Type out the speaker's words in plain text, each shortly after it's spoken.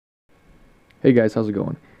Hey guys, how's it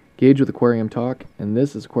going? Gage with Aquarium Talk, and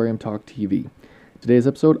this is Aquarium Talk TV. Today's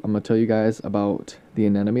episode, I'm going to tell you guys about the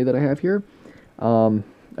anemone that I have here. I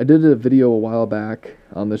did a video a while back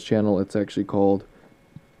on this channel. It's actually called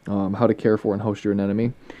How to Care for and Host Your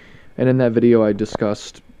Anemone. And in that video, I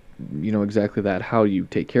discussed, exactly that, how you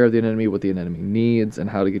take care of the anemone, what the anemone needs, and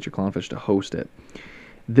how to get your clownfish to host it.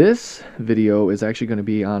 This video is actually going to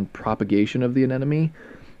be on propagation of the anemone.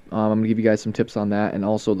 I'm going to give you guys some tips on that, and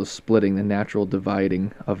also the splitting, the natural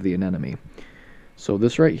dividing of the anemone. So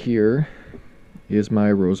this right here is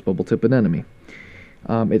my rose bubble tip anemone.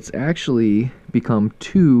 It's actually become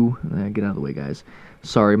two. Get out of the way, guys.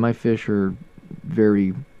 Sorry, my fish are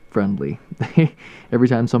very friendly. Every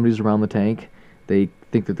time somebody's around the tank, they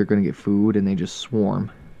think that they're going to get food, and they just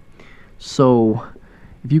swarm. So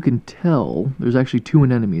if you can tell, there's actually two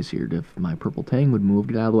anemones here. If my purple tang would move,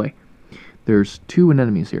 get out of the way. There's two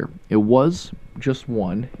anemones here. It was just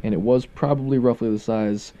one, and it was probably roughly the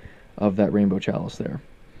size of that rainbow chalice there.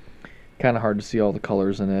 Kind of hard to see all the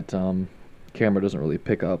colors in it. Camera doesn't really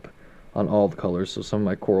pick up on all the colors, so some of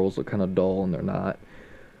my corals look kind of dull, and they're not.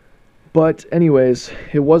 But anyways,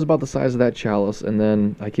 it was about the size of that chalice, and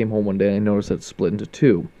then I came home one day and I noticed that it split into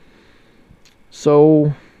two.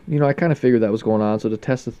 So, I kind of figured that was going on. So to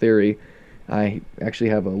test the theory, I actually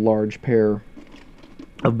have a large pair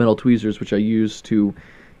of metal tweezers, which I use to,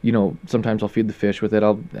 sometimes I'll feed the fish with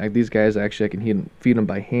it. These guys, actually, I can feed them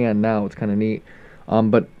by hand now. It's kind of neat.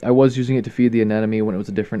 But I was using it to feed the anemone when it was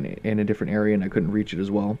in a different area, and I couldn't reach it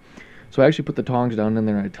as well. So I actually put the tongs down in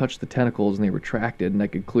there, and I touched the tentacles, and they retracted, and I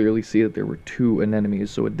could clearly see that there were two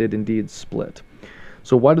anemones, so it did indeed split.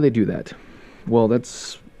 So why do they do that? Well,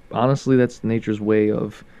 that's nature's way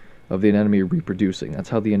of the anemone reproducing. That's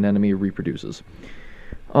how the anemone reproduces.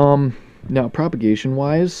 Now,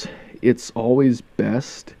 propagation-wise, it's always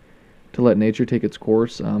best to let nature take its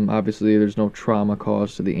course. Obviously, there's no trauma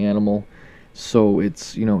caused to the animal, so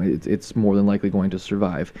it's more than likely going to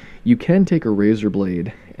survive. You can take a razor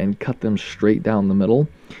blade and cut them straight down the middle,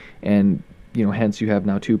 and hence you have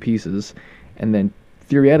now two pieces. And then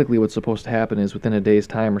theoretically, what's supposed to happen is within a day's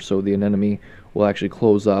time or so, the anemone will actually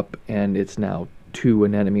close up, and it's now two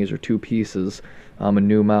anemones or two pieces. A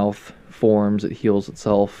new mouth forms, it heals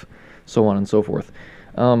itself, so on and so forth.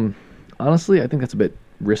 Honestly, I think that's a bit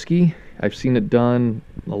risky. I've seen it done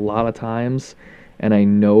a lot of times, and I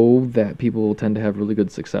know that people will tend to have really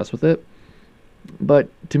good success with it. But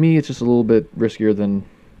to me, it's just a little bit riskier than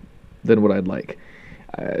what I'd like.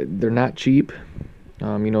 They're not cheap.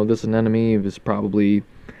 This anemone is probably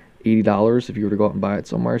 $80 if you were to go out and buy it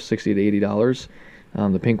somewhere, $60 to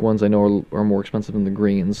 $80. The pink ones I know are more expensive than the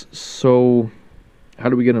greens. So how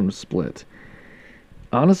do we get them to split?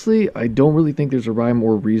 Honestly, I don't really think there's a rhyme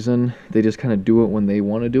or reason. They just kind of do it when they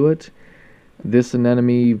want to do it. This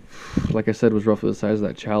anemone, like I said, was roughly the size of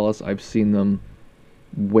that chalice. I've seen them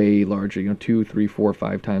way larger, 2, 3, 4,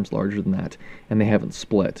 5 times larger than that, and they haven't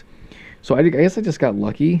split. So I guess I just got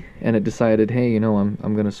lucky, and it decided, hey, I'm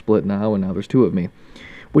going to split now, and now there's two of me.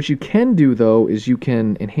 What you can do, though, is you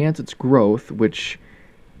can enhance its growth, which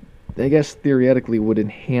I guess theoretically would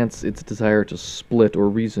enhance its desire to split or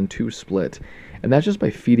reason to split. And that's just by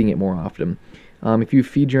feeding it more often. If you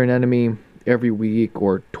feed your anemone every week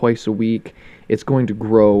or twice a week, it's going to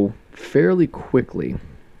grow fairly quickly.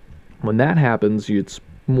 When that happens, it's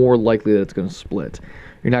more likely that it's going to split.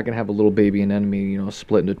 You're not going to have a little baby anemone,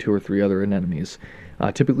 split into 2 or 3 other anemones.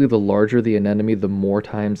 Typically, the larger the anemone, the more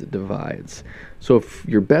times it divides. So if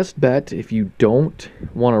your best bet, if you don't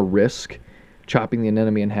want to risk chopping the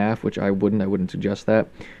anemone in half, which I wouldn't suggest that.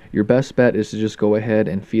 Your best bet is to just go ahead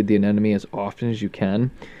and feed the anemone as often as you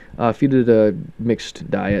can. Feed it a mixed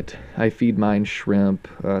diet. I feed mine shrimp,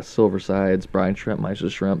 silver sides, brine shrimp,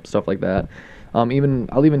 mysis shrimp, stuff like that. I'll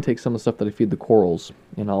even take some of the stuff that I feed the corals,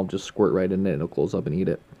 and I'll just squirt right in it, and it'll close up and eat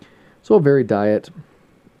it. So a varied diet.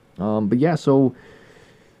 But yeah, so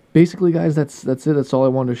basically, guys, that's it. That's all I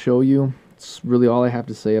wanted to show you. It's really all I have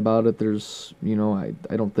to say about it. There's,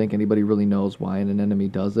 I don't think anybody really knows why an anemone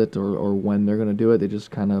does it or when they're going to do it. They just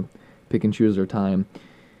kind of pick and choose their time.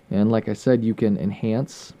 And like I said, you can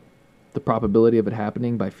enhance the probability of it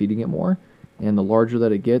happening by feeding it more. And the larger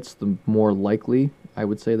that it gets, the more likely I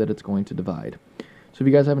would say that it's going to divide. So if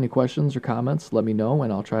you guys have any questions or comments, let me know,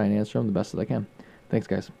 and I'll try and answer them the best that I can. Thanks,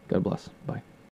 guys. God bless. Bye.